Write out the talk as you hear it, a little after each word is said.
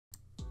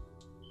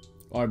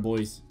Alright,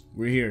 boys,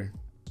 we're here.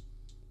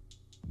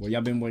 What y'all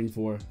been waiting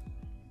for?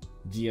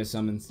 GS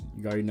summons.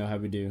 You already know how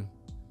we do.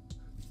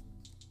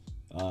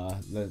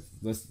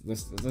 Let's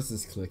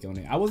just click on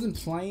it. I wasn't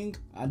playing.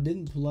 I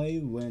didn't play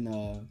when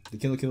the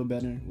Kill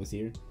banner was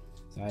here,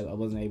 so I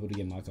wasn't able to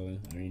get Mako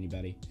or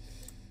anybody,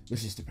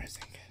 which is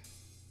depressing.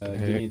 Get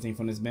anything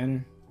from this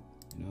banner?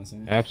 You know what I'm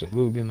saying?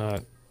 Absolutely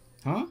not.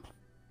 Huh?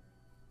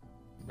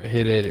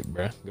 Hit edit,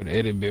 bro. Go to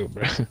edit build,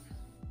 bro.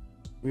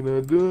 We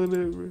not doing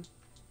it, bro.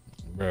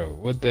 Bro,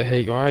 what the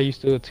heck? Why are you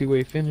still a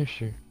two-way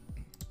finisher?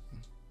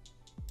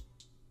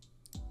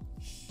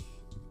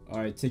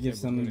 Alright, ticket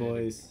summon,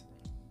 boys.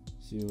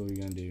 See what we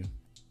gonna do.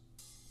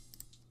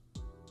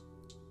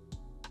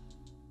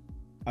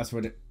 I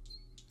swear to...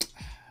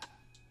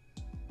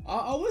 I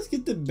always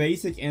get the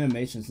basic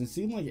animations and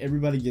seem like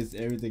everybody gets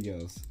everything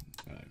else.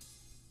 Alright.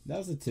 That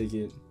was a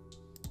ticket.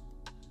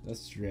 That's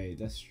straight.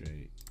 That's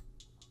straight.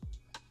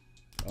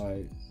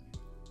 Alright.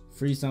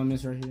 Free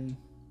summons right here.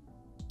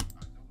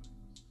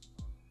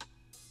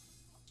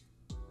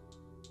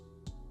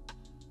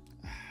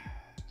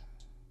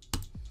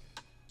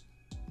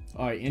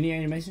 Alright, any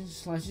animations?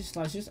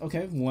 Slashes.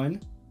 Okay,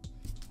 one.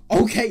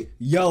 Okay,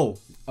 yo.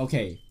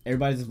 Okay,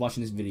 everybody that's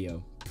watching this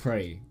video,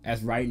 pray.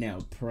 As right now,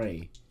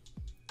 pray.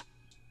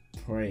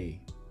 Pray.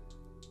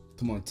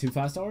 Come on, 2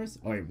 5-stars?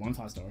 Alright, 1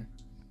 5-star.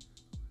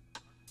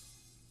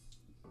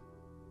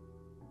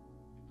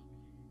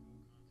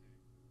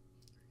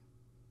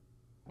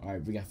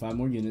 Alright, we got 5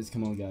 more units.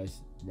 Come on,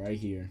 guys. Right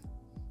here.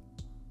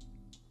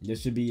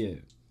 This should be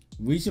it.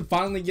 We should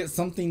finally get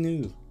something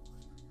new.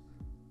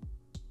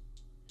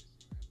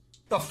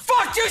 The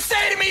fuck you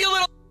say to me, you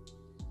little...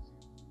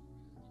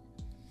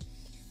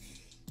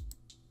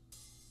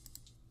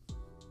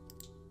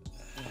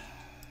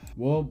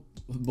 Well,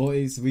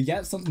 boys, we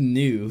got something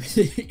new.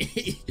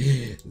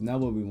 Not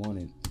what we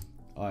wanted.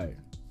 Alright.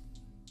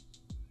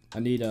 I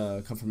need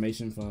a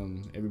confirmation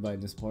from everybody in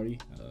this party.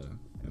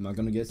 Am I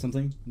gonna get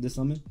something this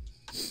summon?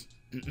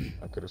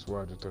 I could have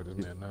sworn I just told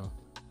this man no.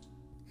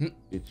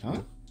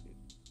 Huh?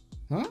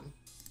 Huh?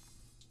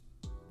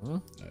 Huh?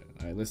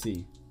 Alright, let's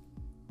see.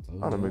 I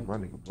gotta make my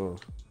nigga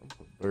buff. I'm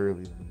put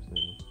barely on this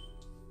nigga.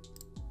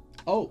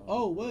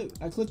 Oh, wait.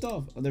 I clicked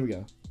off. Oh, there we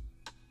go.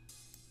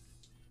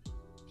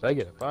 Should I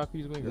get a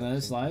 5-piece wing? No,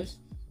 that's slice.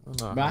 Oh,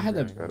 no, But I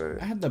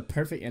had the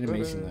perfect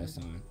animation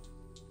last time.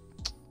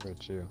 Bro,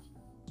 chill.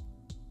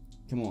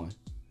 Come on.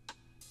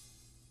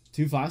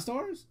 2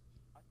 5-stars?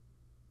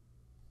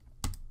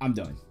 I'm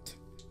done.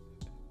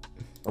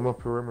 I'm a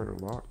perimeter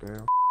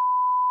lockdown.